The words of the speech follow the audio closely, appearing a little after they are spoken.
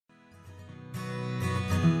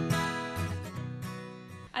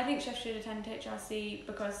I think chefs should attend HRC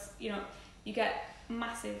because, you know, you get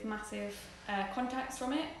massive contacts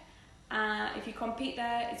from it. If you compete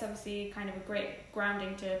there, it's obviously kind of a great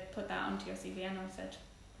grounding to put that onto your CV. I know I said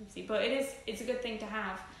previously, but it's a good thing to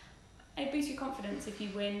have. It boosts your confidence if you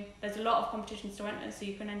win. There's a lot of competitions to enter, so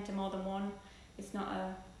you can enter more than one. It's not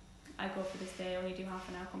I go for this day, only do half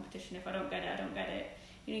an hour competition. If I don't get it, I don't get it.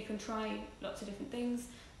 You know, you can try lots of different things.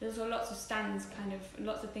 There's also lots of stands, kind of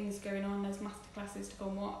lots of things going on. There's masterclasses to go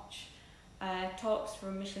and watch, talks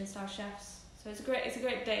from Michelin star chefs. So it's a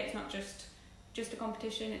great day. It's not just a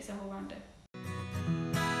competition. It's a whole round day.